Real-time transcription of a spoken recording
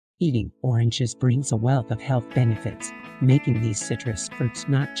Eating oranges brings a wealth of health benefits, making these citrus fruits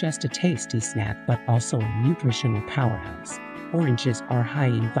not just a tasty snack but also a nutritional powerhouse. Oranges are high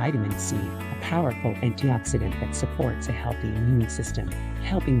in vitamin C, a powerful antioxidant that supports a healthy immune system,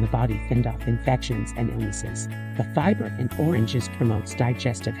 helping the body fend off infections and illnesses. The fiber in oranges promotes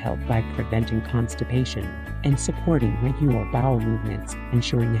digestive health by preventing constipation and supporting regular bowel movements,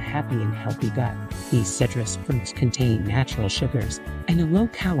 ensuring a happy and healthy gut. These citrus fruits contain natural sugars and a low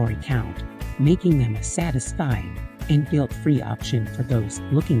calorie count, making them a satisfying and guilt-free option for those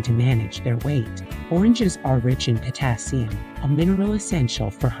looking to manage their weight. Oranges are rich in potassium, a mineral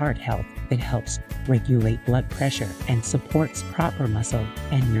essential for heart health that helps regulate blood pressure and supports proper muscle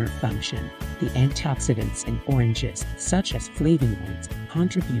and nerve function. The antioxidants in oranges, such as flavonoids,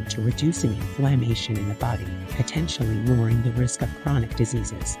 contribute to reducing inflammation in the body, potentially lowering the risk of chronic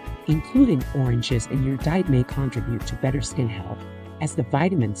diseases. Including oranges in your diet may contribute to better skin health, as the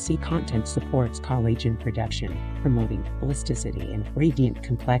vitamin C content supports collagen production, promoting elasticity and radiant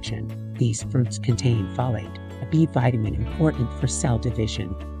complexion. These fruits contain folate, a B vitamin important for cell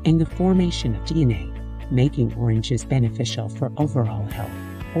division and the formation of DNA, making oranges beneficial for overall health.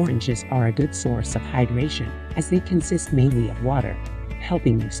 Oranges are a good source of hydration, as they consist mainly of water,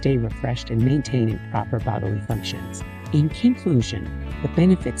 helping you stay refreshed and maintaining proper bodily functions. In conclusion, the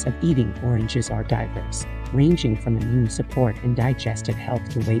benefits of eating oranges are diverse, ranging from immune support and digestive health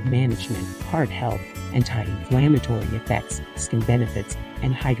to weight management, heart health, anti-inflammatory effects, skin benefits,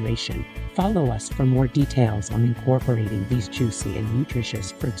 and hydration. Follow us for more details on incorporating these juicy and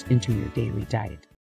nutritious fruits into your daily diet.